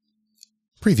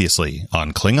Previously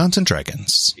on Klingons and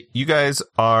Dragons. You guys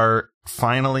are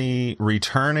finally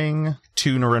returning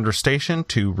to Narendra Station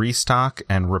to restock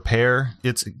and repair.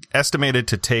 It's estimated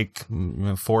to take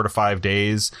 4 to 5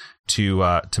 days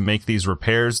to make these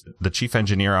repairs. The chief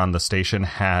engineer on the station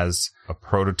has a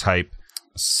prototype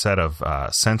set of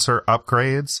sensor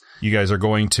upgrades. You guys are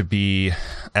going to be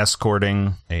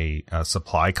escorting a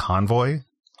supply convoy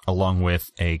along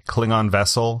with a Klingon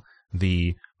vessel,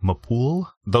 the Mapul.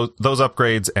 Those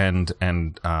upgrades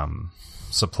and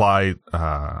supply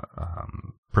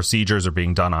procedures are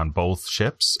being done on both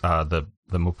ships. The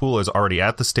Mapul is already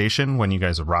at the station when you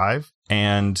guys arrive,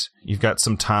 and you've got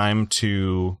some time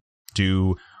to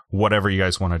do whatever you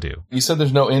guys want to do. You said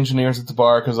there's no engineers at the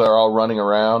bar because they're all running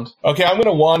around. Okay, I'm going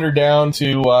to wander down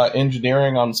to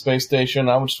engineering on the space station.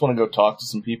 I just want to go talk to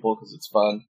some people because it's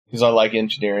fun, because I like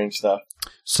engineering stuff.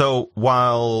 So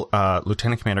while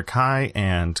Lieutenant Commander Kai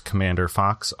and Commander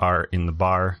Fox are in the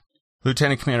bar,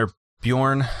 Lieutenant Commander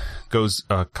Bjorn goes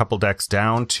a couple decks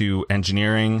down to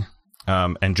engineering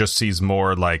and just sees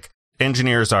more like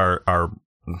engineers are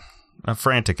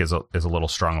frantic is a little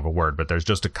strong of a word, but there's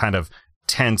just a kind of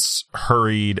tense,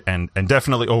 hurried, and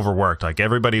definitely overworked. Like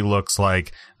everybody looks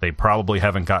like they probably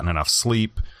haven't gotten enough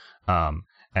sleep and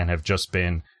have just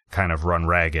been kind of run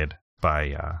ragged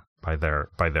by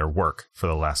their work for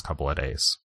the last couple of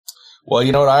days. Well,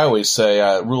 you know what I always say,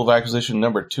 rule of acquisition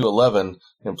number 211,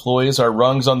 employees are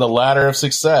rungs on the ladder of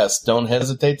success. Don't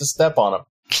hesitate to step on them.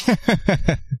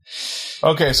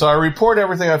 Okay, so I report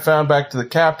everything I found back to the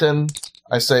captain.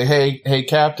 I say, hey,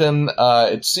 captain,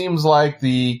 it seems like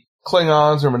the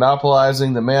Klingons are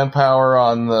monopolizing the manpower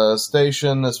on the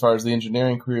station as far as the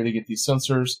engineering crew to get these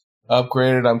sensors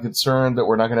upgraded. I'm concerned that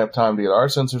we're not going to have time to get our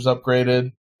sensors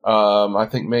upgraded. I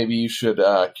think maybe you should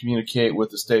communicate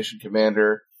with the station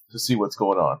commander to see what's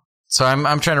going on. So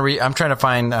I'm trying to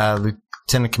find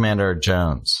Lieutenant Commander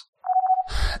Jones.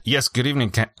 Yes, good evening,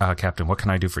 Captain. What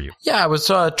can I do for you? Yeah, I was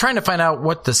trying to find out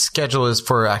what the schedule is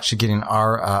for actually getting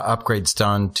our upgrades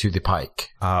done to the Pike.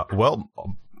 Well,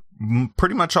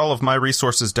 pretty much all of my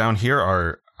resources down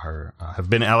here have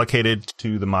been allocated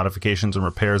to the modifications and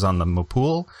repairs on the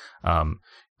Mapul.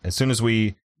 As soon as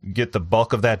we get the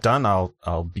bulk of that done,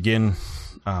 I'll begin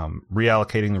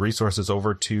reallocating the resources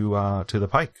over to the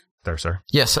Pike there, sir.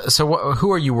 Yes. So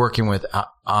who are you working with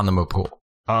on the Mapul?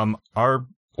 Our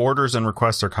orders and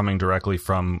requests are coming directly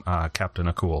from Captain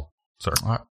Akul, sir.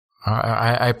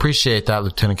 I appreciate that,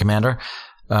 Lieutenant Commander.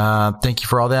 Thank you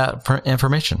for all that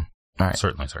information. All right.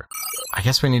 Certainly, sir. I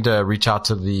guess we need to reach out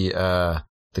to the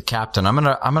captain. I'm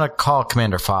gonna call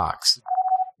Commander Fox.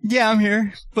 Yeah, I'm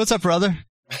here. What's up, brother?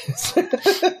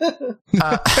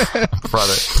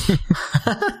 Brother.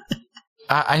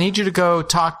 I need you to go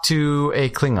talk to a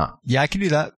Klingon. Yeah, I can do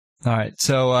that. All right.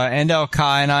 So, Andal,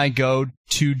 Kai, and I go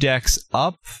 2 decks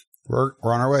up. We're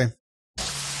on our way.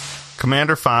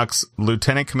 Commander Fox,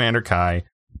 Lieutenant Commander Kai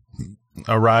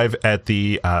arrive at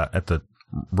the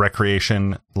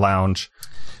recreation lounge,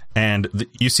 and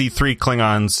you see 3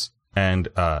 Klingons, and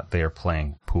they are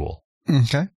playing pool.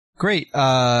 Okay. Great.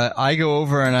 I go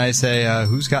over and I say,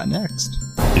 who's got next?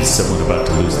 Is someone about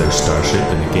to lose their starship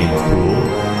in a game of pool?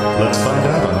 Let's find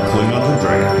out on Klingons and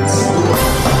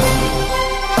Dragons.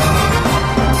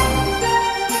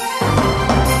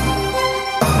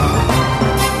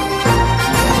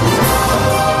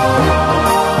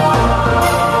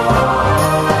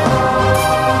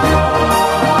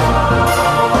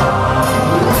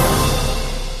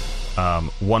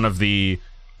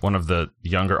 One of the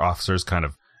younger officers kind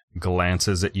of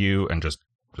glances at you and just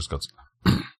goes,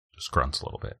 just grunts a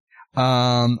little bit.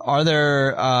 Are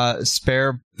there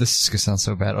spare? This is gonna sound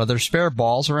so bad. Are there spare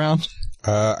balls around?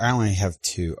 I only have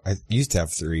 2. I used to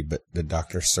have 3, but the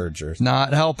doctor surgery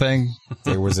not helping.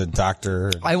 There was a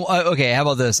doctor. Okay. How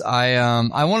about this? I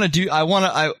want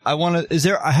to. Is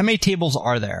there? How many tables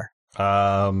are there?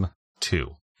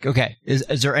 2. Okay.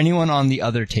 Is there anyone on the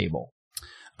other table?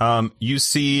 You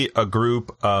see a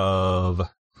group of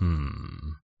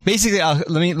Basically,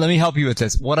 let me help you with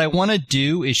this. What I want to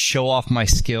do is show off my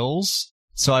skills.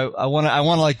 So I want to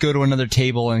like go to another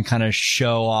table and kind of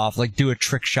show off, like do a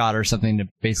trick shot or something to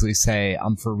basically say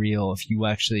I'm for real. If you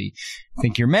actually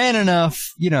think you're man enough,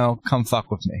 come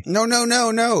fuck with me. No.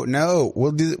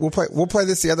 We'll play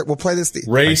this the other. We'll play this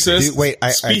racist. Wait,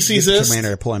 speciesist.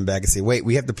 Commander, pull him back and say, wait,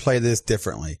 we have to play this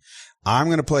differently. I'm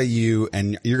going to play you,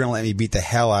 and you're going to let me beat the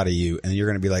hell out of you, and you're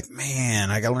going to be like,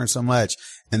 man, I got to learn so much.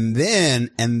 And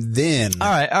then. All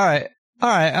right.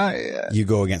 You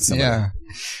go against somebody.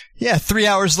 Yeah. 3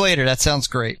 hours later. That sounds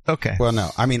great. Okay. Well, no.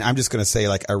 I mean, I'm just going to say,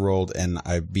 like, I rolled and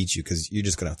I beat you because you're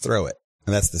just going to throw it.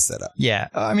 And that's the setup. Yeah.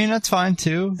 I mean, that's fine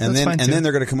too. And then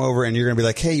they're going to come over and you're going to be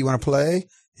like, hey, you want to play? And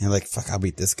you're like, fuck, I'll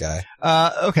beat this guy.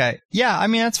 Okay. Yeah. I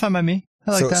mean, that's fine by me.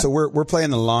 I like that. So we're playing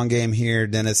the long game here,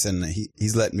 Dennis, and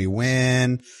he's letting me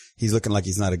win. He's looking like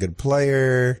he's not a good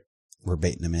player. We're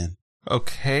baiting him in.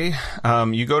 Okay.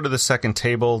 You go to the second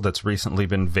table that's recently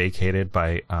been vacated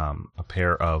by a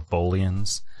pair of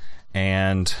Bolians,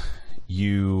 and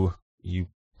you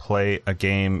play a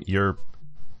game.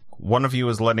 One of you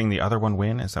is letting the other one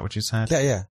win. Is that what you said?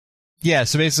 Yeah. Yeah.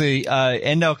 So basically,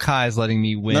 Endel Kai is letting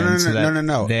me win.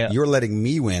 No. You're letting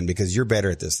me win because you're better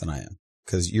at this than I am.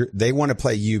 Because they want to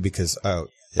play you because yeah.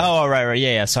 Oh, right.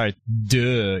 Yeah. Sorry.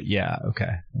 Duh. Yeah. Okay.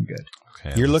 I'm good.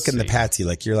 Okay. You're looking the Patsy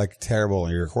like you're like terrible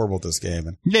and you're horrible at this game.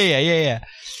 And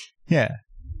Yeah.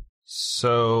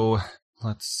 So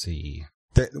let's see.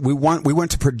 We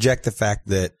want to project the fact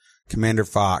that Commander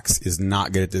Fox is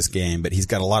not good at this game, but he's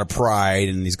got a lot of pride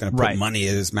and he's going to put money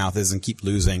in his mouth and keep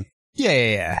losing.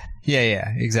 Yeah.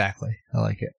 Exactly. I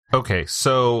like it. Okay.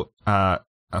 So,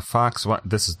 Fox,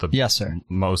 this is the yes, sir.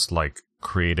 most like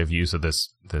creative use of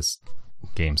this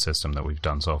game system that we've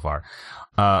done so far.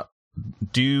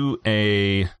 Do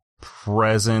a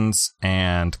presence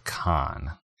and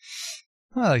con.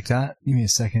 I like that. Give me a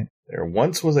second. There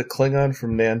once was a Klingon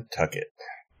from Nantucket.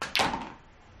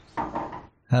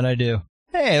 How'd I do?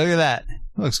 Hey, look at that.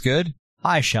 Looks good.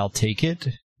 I shall take it.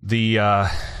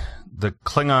 The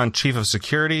Klingon chief of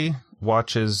security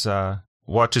watches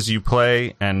you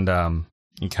play, and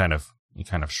he kind of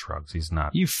shrugs. He's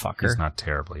not. You fucker. He's not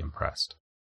terribly impressed.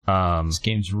 This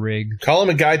game's rigged. Call him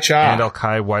a Guy Cha. And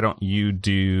Elkai, why don't you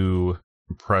do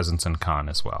presence and con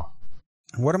as well?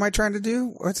 What am I trying to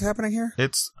do? What's happening here?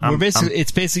 It's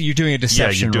basically you're doing a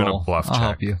deception you're doing roll. a bluff check, I'll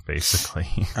help you. basically.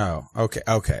 Oh, okay.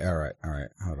 All right.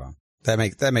 Hold on. That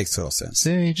makes total sense.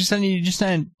 So you just need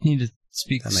to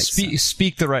speak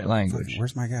the right language.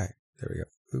 Where's my guy? There we go.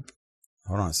 Oop.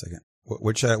 Hold on a second.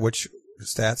 Which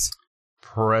stats?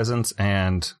 Presence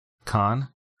and con.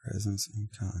 Presence and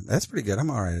con. That's pretty good. I'm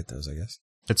all right at those, I guess.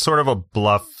 It's sort of a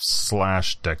bluff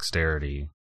 / dexterity.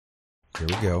 Here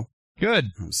we go.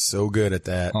 Good. I'm so good at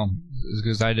that. As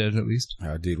good as I did, at least.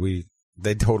 Oh, dude,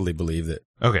 they totally believed it.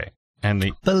 Okay,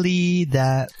 and believe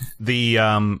that the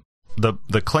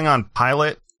Klingon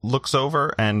pilot looks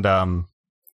over and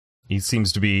he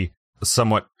seems to be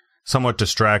somewhat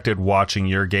distracted watching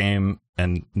your game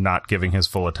and not giving his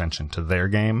full attention to their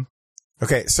game.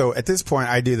 Okay, so at this point,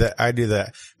 I do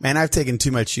that. Man, I've taken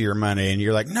too much of your money, and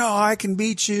you're like, no, I can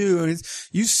beat you. And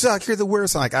you suck. You're the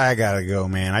worst. I'm like, I gotta go,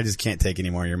 man. I just can't take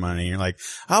any more of your money. And you're like,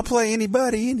 I'll play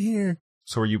anybody in here.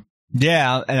 So are you?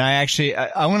 Yeah, and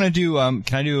I want to do.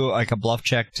 Can I do like a bluff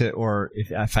check or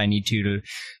if I need to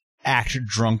act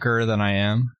drunker than I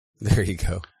am? There you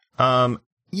go.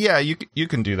 Yeah, you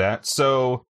can do that.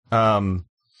 So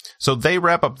they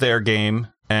wrap up their game.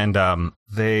 And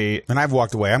I've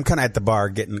walked away. I'm kind of at the bar,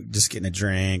 getting a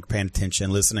drink, paying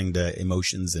attention, listening to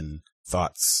emotions and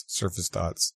thoughts, surface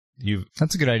thoughts.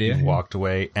 That's a good idea. You walked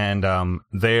away, and I'm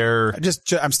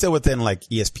still within like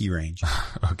ESP range.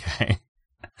 Okay.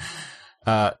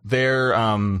 How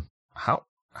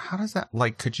does that,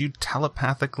 like, could you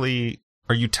telepathically?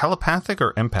 Are you telepathic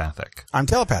or empathic? I'm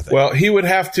telepathic. Well, he would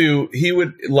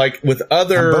like with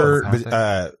other.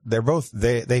 They're both.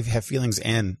 They have feelings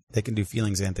and they can do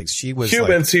feelings and things. She was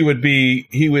humans. Like,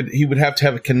 he would have to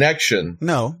have a connection.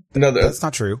 No, that's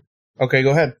not true. Okay,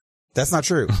 go ahead. That's not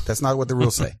true. That's not what the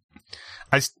rules say.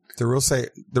 The rules say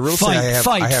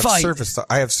I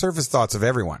have surface thoughts of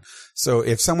everyone. So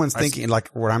if someone's thinking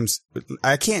like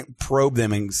I can't probe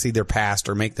them and see their past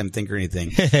or make them think or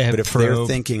anything. But if they're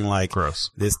thinking like,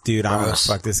 gross, this dude, I'm gonna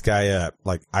fuck this guy up,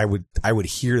 like I would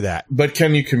hear that. But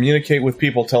can you communicate with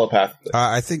people telepathically?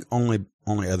 I think only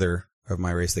other of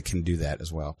my race that can do that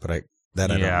as well. But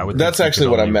that's actually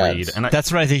what I meant.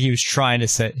 That's what I think he was trying to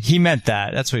say. He meant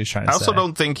that. That's what he was trying to say. I also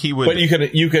don't think he would. But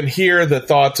you can hear the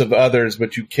thoughts of others,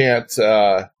 but you can't.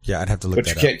 I'd have to look. But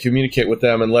you can't communicate with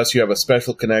them unless you have a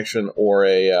special connection or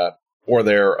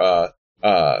their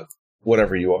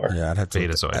whatever you are. Yeah, I'd have to.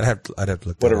 Betazoid. I'd have to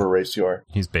look. Whatever race you are.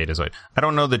 He's Betazoid. I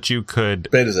don't know that you could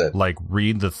Betazoid. like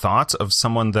read the thoughts of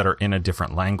someone that are in a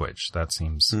different language. That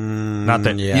seems not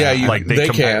that. Yeah, they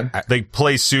can. They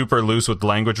play super loose with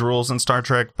language rules in Star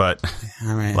Trek, but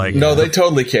no, they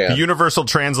totally can. The universal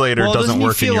translator doesn't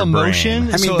work in your emotion?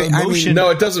 brain. Emotion.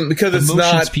 No, it doesn't because it's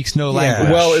not speaks no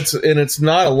language. Well, it's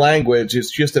not a language.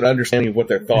 It's just an understanding of what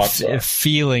their thoughts are.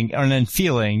 Feeling, and then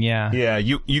feeling. Yeah. Yeah,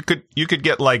 you could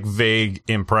get like vague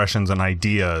impressions and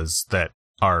ideas that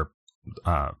are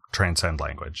transcend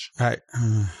language. I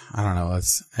don't know.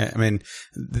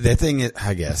 The thing is,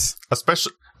 I guess,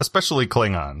 especially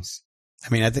Klingons. I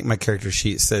mean, I think my character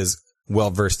sheet says well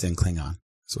versed in Klingon.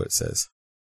 That's what it says.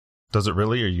 Does it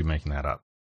really, or are you making that up?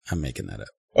 I'm making that up.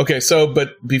 Okay,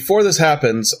 but before this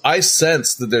happens, I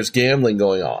sense that there's gambling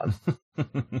going on.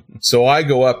 So I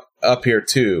go up here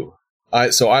too.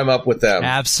 So I'm up with them.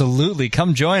 Absolutely.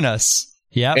 Come join us.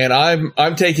 Yep. And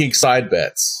I'm taking side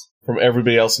bets from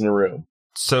everybody else in the room.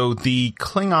 So the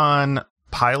Klingon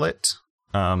pilot,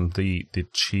 the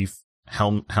chief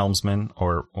helmsman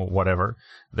or whatever,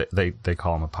 they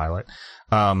call him a pilot,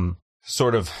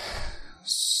 sort of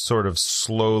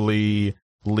slowly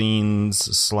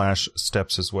leans /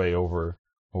 steps his way over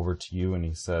to you, and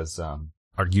he says,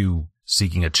 "Are you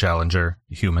seeking a challenger,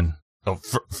 human? Oh,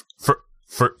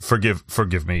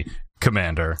 forgive me,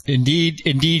 Commander." Indeed,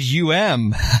 you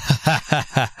am.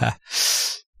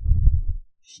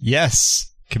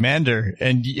 Yes, Commander.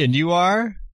 And you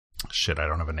are? Shit, I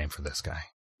don't have a name for this guy.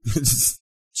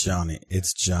 Johnny.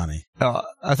 It's Johnny. Oh,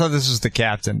 I thought this was the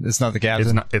captain. It's not the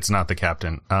captain. It's not the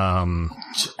captain.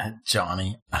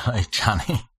 Johnny. I like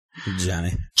Johnny.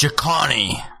 Johnny.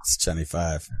 Jacani. It's Johnny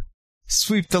 5.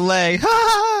 Sweep the leg.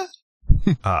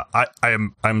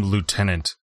 I'm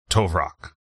Lieutenant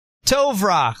Tovrak.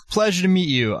 Tovrak, pleasure to meet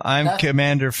you. I'm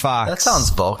Commander Fox. That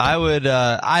sounds Vulcan.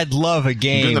 I'd love a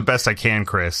game. I'm doing the best I can,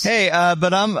 Chris. Hey,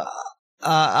 but I'm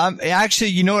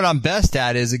actually, you know what I'm best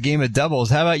at is a game of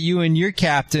doubles. How about you and your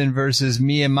captain versus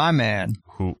me and my man?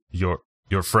 Who your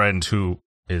friend who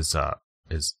is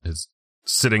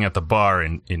sitting at the bar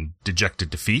in dejected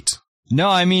defeat? No,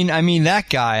 I mean that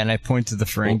guy, and I point to the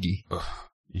Ferengi.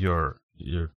 Your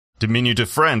diminutive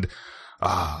friend.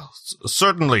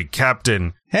 Certainly,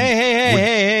 Captain.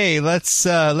 Hey! Let's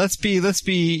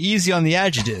be easy on the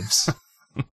adjectives.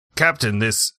 Captain,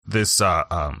 this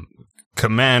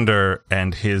commander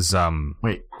and his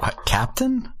Wait, what?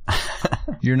 Captain?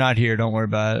 You're not here. Don't worry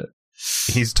about it.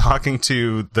 He's talking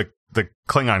to the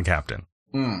Klingon captain.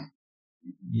 Mm.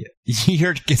 Yeah,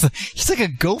 he's like a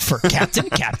gopher, Captain.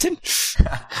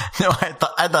 No,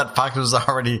 I thought Fox was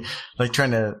already like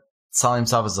trying to sell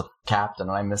himself as a captain,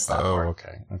 and I missed that part.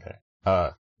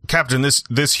 Okay. Captain,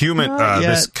 this human,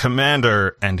 this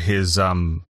commander and his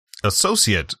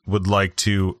associate would like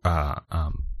to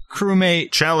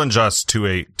Crewmate challenge us to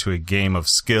a game of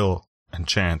skill and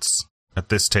chance at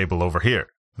this table over here.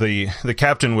 The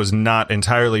captain was not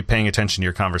entirely paying attention to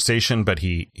your conversation, but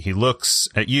he looks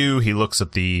at you, he looks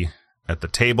at the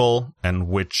table and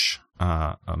which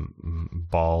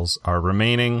balls are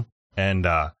remaining, and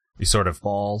he sort of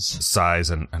sighs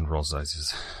and rolls his eyes. He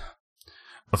says,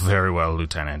 "Very well,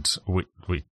 Lieutenant.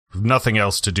 We nothing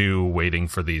else to do waiting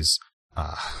for these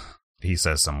he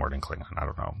says some word in Klingon, I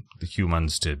don't know, the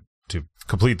humans to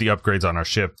complete the upgrades on our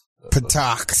ship."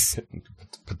 Patox.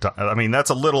 I mean, that's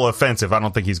a little offensive. I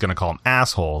don't think he's going to call them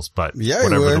assholes, but yeah,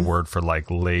 whatever the word for like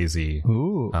lazy,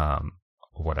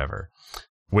 whatever,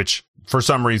 which for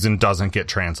some reason doesn't get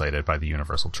translated by the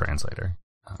universal translator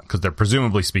because they're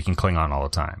presumably speaking Klingon all the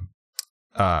time.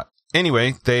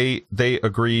 Anyway, they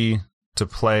agree to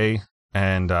play,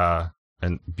 and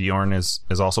Bjorn is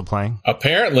also playing.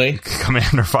 Apparently,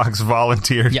 Commander Fox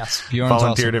volunteered. Yes, Bjorn's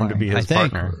volunteered him also to be his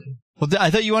partner. Well,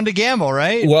 I thought you wanted to gamble,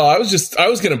 right? Well, I was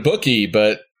going to bookie,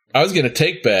 but I was going to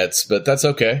take bets, but that's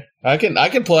okay. I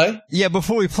can play. Yeah,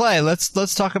 before we play, let's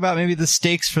talk about maybe the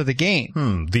stakes for the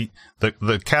game.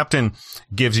 The captain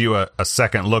gives you a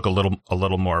second look, a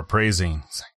little more appraising.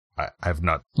 I've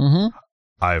not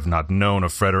known a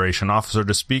Federation officer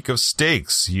to speak of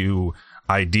stakes. You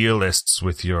idealists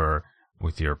with your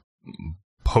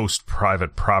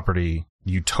post-private property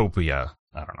utopia.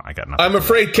 I don't know. I got nothing. I'm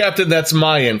afraid, Captain, that's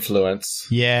my influence.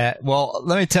 Yeah. Well,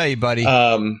 let me tell you, buddy.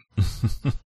 I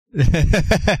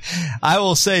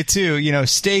will say too.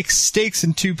 Stakes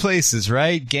in two places,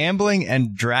 right? Gambling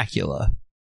and Dracula.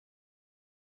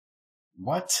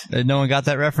 What? No one got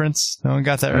that reference? No, I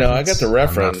got the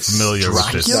reference. I'm not familiar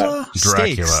with this. Dracula,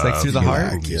 stakes, like through the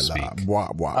heart.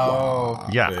 Oh,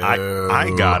 yeah.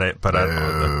 I got it, but the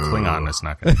Klingon is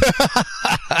not going to.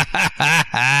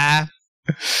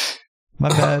 My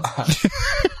bad.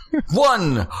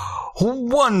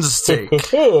 One steak.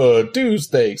 2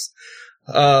 steaks.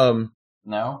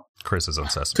 No. Chris is on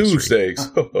Sesame 2 Street.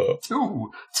 steaks. Two.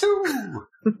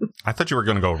 I thought you were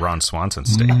going to go Ron Swanson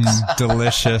steaks.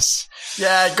 Delicious.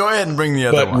 Yeah, go ahead and bring the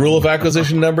other But one. rule of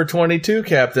acquisition number 22,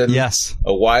 Captain. Yes.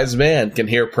 A wise man can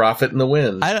hear profit in the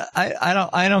wind. I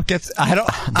don't get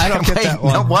that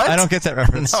one. No, what? I don't get that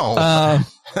reference. No.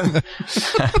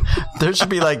 There should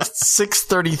be like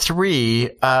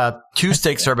 633. 2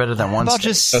 steaks are better than 1 steak.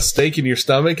 A steak in your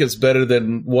stomach is better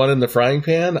than one in the frying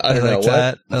pan? I don't know.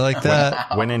 That. I like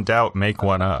that. When in doubt, make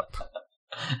one up.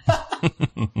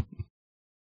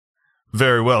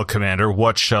 Very well, Commander.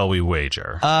 What shall we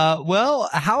wager? Well,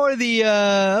 how are the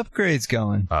upgrades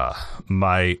going?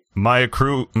 My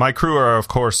crew are, of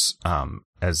course,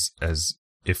 as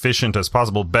efficient as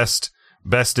possible, best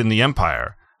in the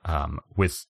Empire.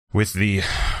 With the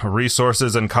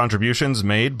resources and contributions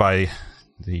made by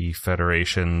the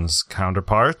Federation's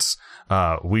counterparts,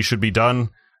 we should be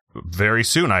done very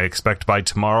soon. I expect by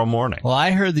tomorrow morning. Well,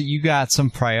 I heard that you got some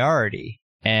priority,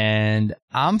 and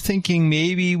I'm thinking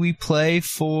maybe we play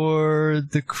for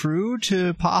the crew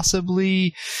to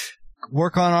possibly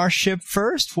work on our ship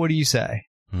first. What do you say?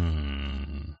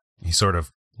 He sort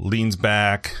of leans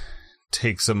back,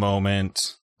 takes a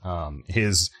moment.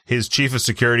 His chief of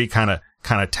security kind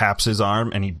of taps his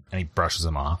arm, and he brushes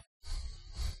him off.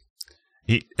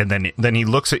 Then he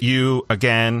looks at you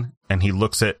again, and he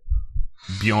looks at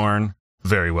Bjorn.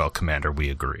 Very well, Commander. We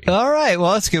agree. All right.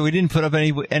 Well, that's good. We didn't put up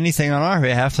anything on our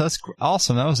behalf. That's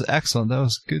awesome. That was excellent. That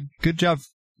was good job.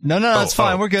 No, that's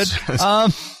fine. We're good.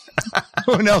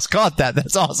 Who else caught that?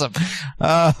 That's awesome.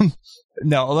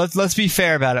 No, let's be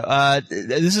fair about it.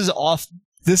 This is off.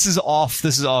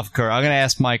 Kurt. I'm going to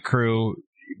ask my crew,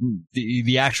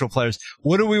 the actual players,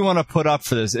 what do we want to put up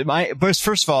for this?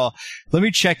 First of all, let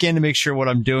me check in to make sure what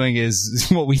I'm doing is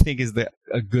what we think is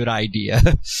a good idea.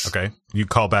 Okay. You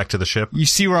call back to the ship. You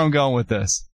see where I'm going with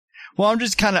this? Well, I'm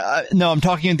just kind of, I'm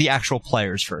talking to the actual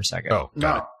players for a second. Oh,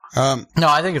 got it. No,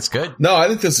 I think it's good. No, I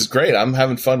think this is great. I'm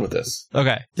having fun with this.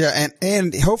 Okay. Yeah,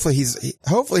 and hopefully he's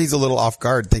a little off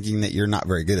guard, thinking that you're not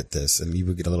very good at this, and you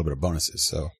would get a little bit of bonuses.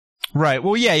 So. Right.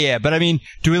 Well, yeah. But I mean,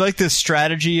 do we like this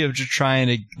strategy of just trying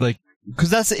to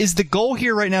because is the goal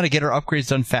here right now to get our upgrades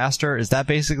done faster? Is that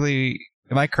basically?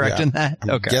 Am I correct in that?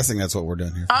 I'm guessing that's what we're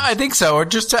doing here. I think so, or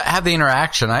just to have the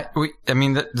interaction.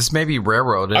 This may be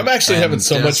railroad. I'm actually having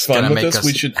so much fun with this.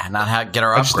 We should not get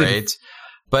our upgrades,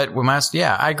 but we must.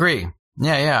 Yeah, I agree.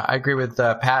 Yeah, I agree with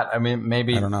Pat. I mean,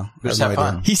 maybe I don't know. Just have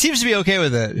fun. He seems to be okay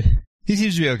with it.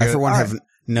 I, for one, have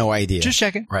no idea. Just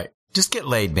checking. Right. Just get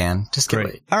laid, man. Just get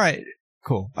laid. All right.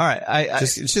 Cool. All right.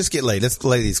 Just get laid. Let's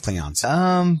lay these Klingons.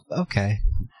 Okay.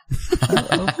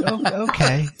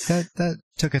 Okay. That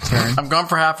took a turn. I'm going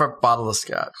for half a bottle of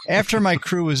scotch. After my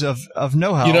crew was of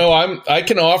no help. I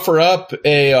can offer up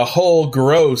a whole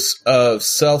gross of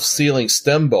self-sealing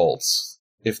stem bolts,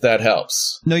 if that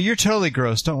helps. No, you're totally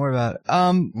gross. Don't worry about it.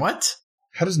 What?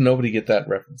 How does nobody get that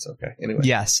reference? Okay. Anyway.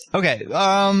 Yes. Okay.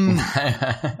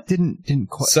 Didn't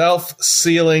quite.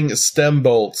 Self-sealing stem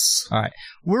bolts. All right.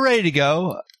 We're ready to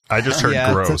go. I just heard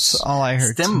gross. That's all I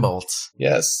heard. Stem bolts.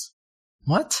 Yes.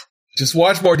 What? Just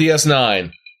watch more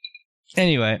DS9.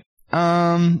 Anyway.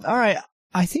 All right.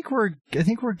 I think we're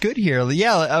good here.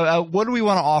 Yeah. What do we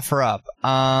want to offer up?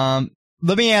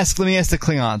 Let me ask the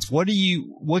Klingons. What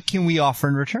can we offer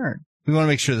in return? We want to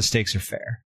make sure the stakes are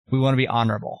fair. We want to be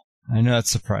honorable. I know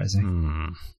that's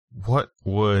surprising. What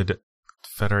would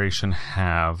Federation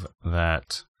have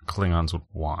that Klingons would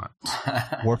want?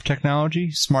 Warp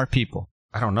technology? Smart people.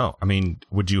 I don't know. I mean,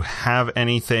 would you have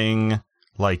anything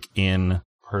like in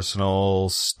personal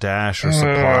stash or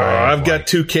supply? I've got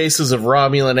 2 cases of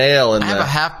Romulan ale I have a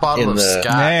half bottle of scotch.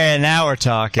 Man, now we're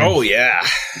talking. Oh, yeah.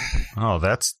 Oh,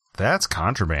 that's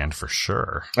contraband for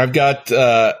sure. I've got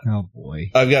oh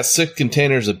boy. I've got 6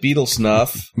 containers of beetle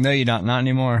snuff. No, you don't. Not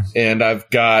anymore. And I've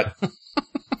got a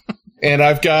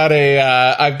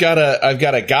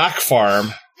Gok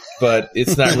farm, but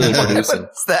it's not really producing.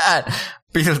 What's that?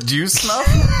 Beetlejuice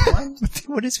snuff?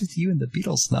 What is with you and the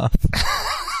beetle snuff?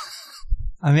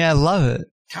 I mean, I love it.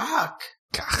 Gok.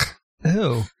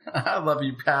 Ew. I love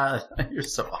you, Pat. You're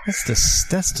so awesome.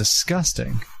 That's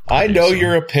disgusting. I know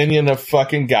your opinion of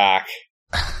fucking Gok.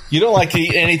 You don't like to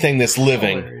eat anything that's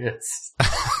living.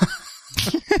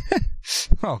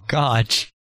 Oh God.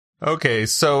 Okay,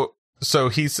 so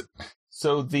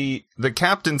the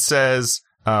captain says,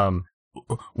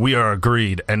 we are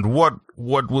agreed. And what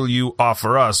will you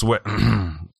offer us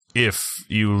if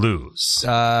you lose?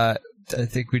 I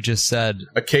think we just said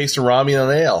a case of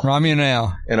Romulan ale. Romulan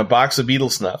ale. And a box of beetle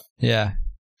snuff. Yeah.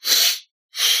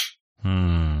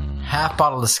 Half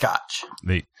bottle of scotch.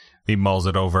 He mulls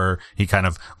it over. He kind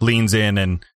of leans in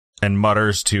and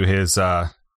mutters to his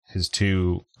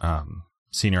 2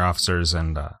 senior officers,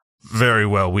 and very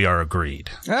well, we are agreed.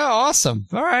 Oh, awesome.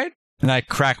 All right. And I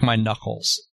crack my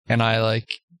knuckles, and I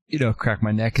crack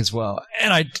my neck as well.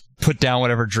 And I put down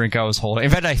whatever drink I was holding. In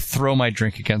fact, I throw my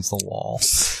drink against the wall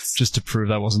just to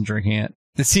prove I wasn't drinking it.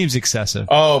 It seems excessive.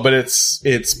 Oh, but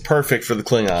it's perfect for the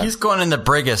Klingon. He's going in the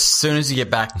brig as soon as he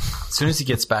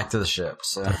gets back to the ship.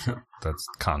 So. That's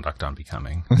conduct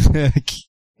unbecoming.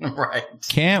 Right.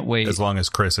 Can't wait. As long as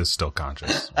Chris is still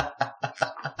conscious.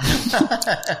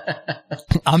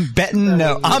 I'm betting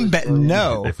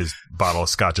no. If his bottle of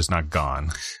scotch is not gone.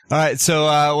 All right,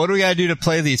 so what do we got to do to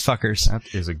play these fuckers? That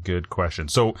is a good question.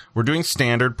 So we're doing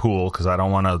standard pool because I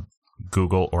don't want to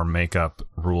Google or make up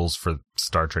rules for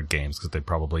Star Trek games because they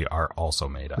probably are also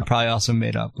made They're up. probably also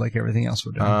made up like everything else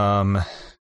we're doing.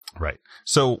 Right.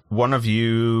 So one of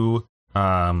you,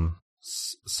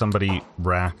 somebody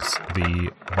racks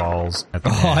the balls at the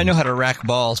end. I know how to rack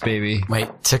balls, baby. Wait,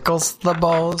 tickles the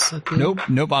balls? At the end?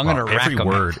 Nope. I'm gonna rack every them.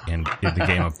 word in the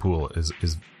game of pool is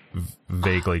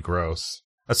vaguely gross.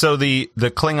 So the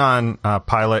Klingon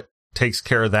pilot takes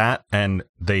care of that, and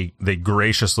they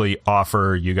graciously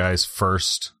offer you guys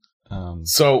first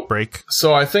break.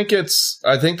 So I think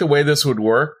the way this would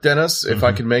work, Dennis, if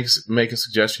I could make a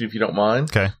suggestion, if you don't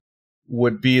mind, Okay.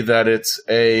 would be that it's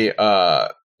a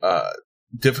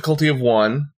difficulty of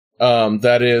 1.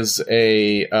 That is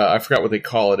I forgot what they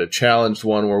call it, a challenged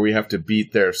one where we have to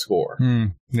beat their score,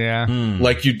 Yeah.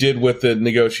 like you did with the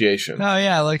negotiation. Oh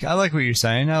yeah, I like what you're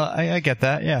saying. I get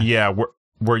that. Yeah. Yeah,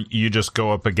 where you just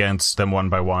go up against them one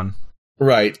by one.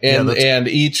 Right, and Yeah, and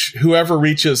whoever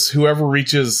reaches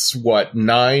what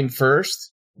 9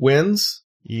 first wins.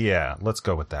 Yeah, let's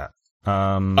go with that.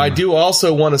 I do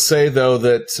also want to say though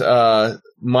that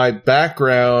my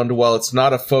background, while it's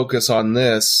not a focus on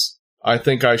this, I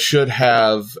think I should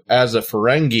have, as a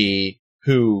Ferengi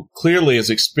who clearly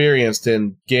is experienced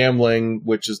in gambling,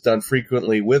 which is done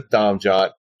frequently with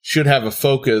Domjot, should have a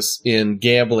focus in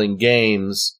gambling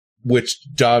games, which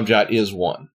Domjot is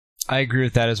one. I agree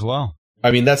with that as well. I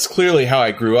mean, that's clearly how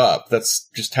I grew up. That's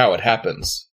just how it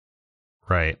happens.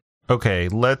 Right. Okay,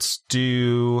 let's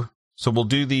do... So we'll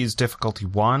do these difficulty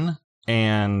 1,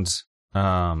 and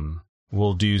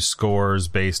we'll do scores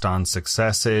based on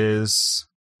successes.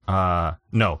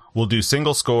 No, we'll do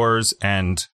single scores,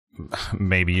 and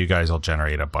maybe you guys will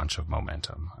generate a bunch of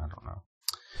momentum. I don't know.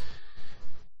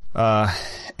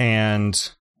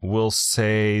 And we'll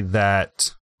say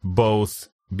that both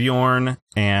Bjorn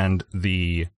and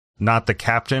not the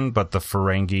captain, but the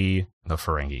Klingon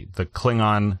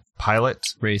pilot,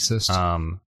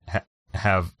 Racist.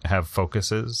 have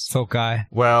focuses. Foci.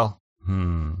 Well,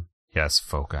 yes,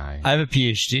 foci. I have a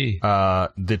PhD.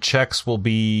 The checks will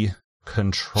be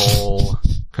control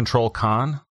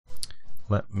con.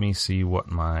 Let me see what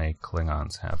my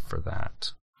Klingons have for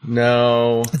that.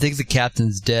 No. I think the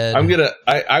captain's dead.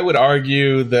 I would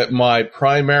argue that my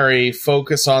primary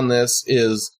focus on this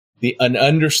is an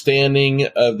understanding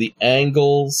of the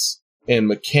angles and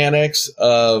mechanics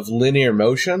of linear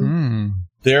motion.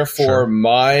 Therefore, Sure.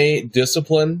 my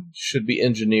discipline should be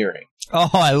engineering. Oh,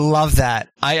 I love that.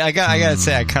 I gotta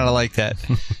say, I kind of like that.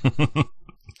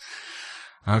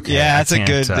 Okay. Yeah,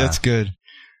 that's good.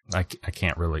 I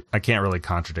can't really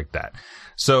contradict that.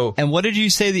 So, And what did you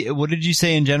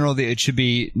say in general that it should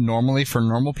be normally for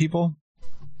normal people?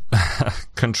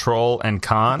 control and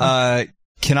con.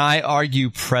 Can I argue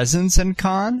presence and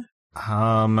con?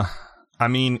 I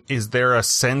mean, is there a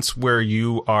sense where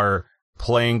you are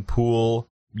playing pool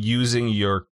using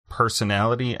your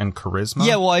personality and charisma?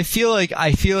 Yeah, well, I feel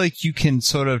like you can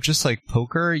sort of, just like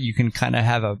poker, you can kind of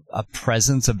have a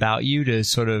presence about you to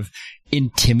sort of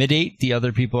intimidate the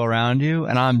other people around you,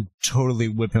 and I'm totally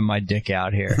whipping my dick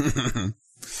out here.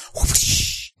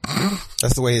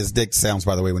 That's the way his dick sounds,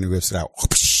 by the way, when he whips it out.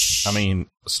 I mean,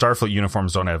 Starfleet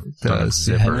uniforms don't have It's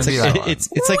zippers.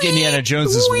 it's like Indiana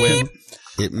Jones's whip.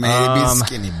 It may be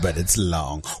skinny, but it's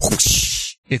long.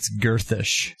 It's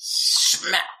girthish.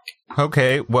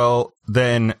 Okay, well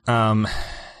then,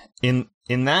 in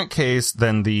that case,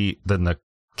 then the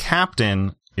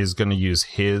captain is going to use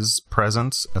his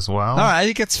presence as well. All right, I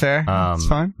think it's fair. It's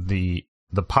fine. The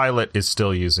pilot is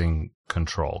still using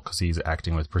control because he's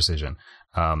acting with precision.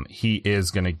 He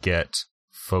is going to get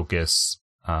focus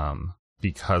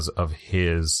because of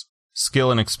his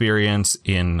skill and experience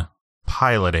in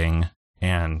piloting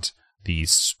and the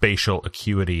spatial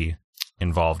acuity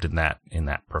involved in that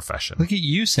profession. Look at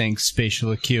you saying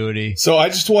spatial acuity. So I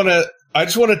just want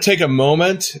to take a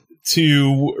moment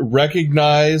to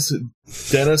recognize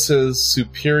Dennis's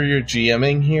superior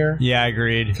GMing here, Yeah,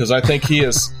 agreed. because I think he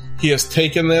has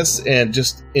taken this and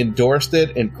just endorsed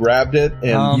it and grabbed it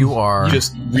and You are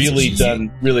just really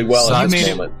done really well So in you this made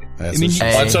it- moment That's I mean,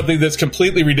 what you- on something that's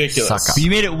completely ridiculous. Suck up. You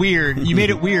made it weird. You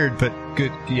made it weird, but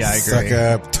good. Yeah, I agree. suck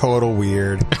up, total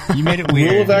weird. You made it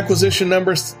weird. Rule of acquisition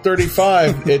number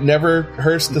 35: it never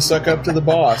hurts to suck up to the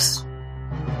boss.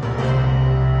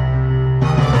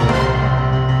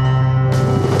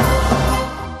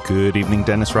 Good evening,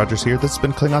 Dennis Rogers here. This has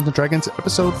been Klingons and Dragons,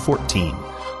 episode 14,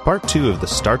 part 2 of the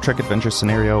Star Trek adventure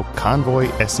scenario Convoy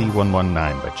SE-119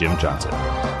 by Jim Johnson.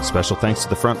 Special thanks to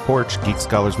The Front Porch, Geek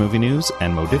Scholars Movie News,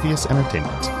 and Modivius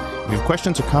Entertainment. If you have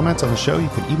questions or comments on the show, you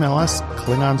can email us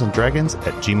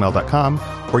klingonsanddragons@gmail.com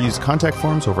or use contact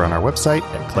forms over on our website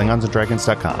at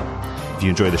klingonsanddragons.com. If you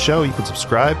enjoy the show, you can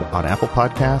subscribe on Apple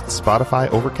Podcasts, Spotify,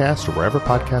 Overcast, or wherever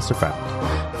podcasts are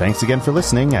found. Thanks again for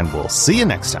listening, and we'll see you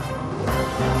next time.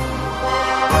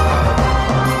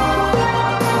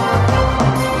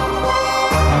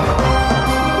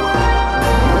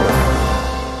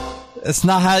 That's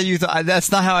not how you thought.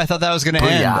 That's not how I thought that was going to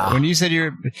end. When you said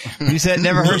it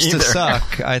never hurts to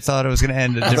suck, I thought it was going to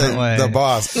end a different way. The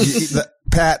boss,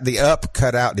 Pat, the up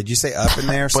cut out. Did you say up in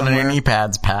there somewhere? Put in your knee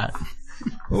pads, Pat.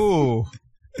 Ooh.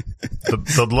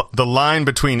 The line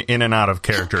between in and out of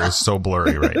character is so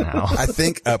blurry right now. I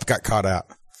think up got caught out.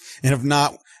 And if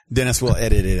not, Dennis will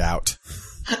edit it out.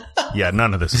 Yeah,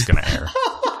 none of this is going to air.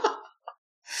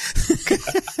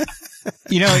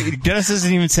 You know, Dennis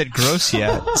hasn't even said gross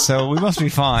yet, so we must be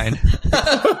fine.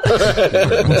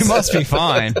 We must be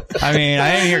fine. I mean,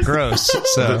 I didn't hear gross,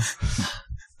 so.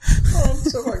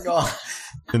 Oh my God.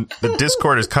 The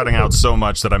Discord is cutting out so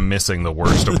much that I'm missing the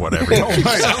worst of whatever. Oh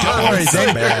my God.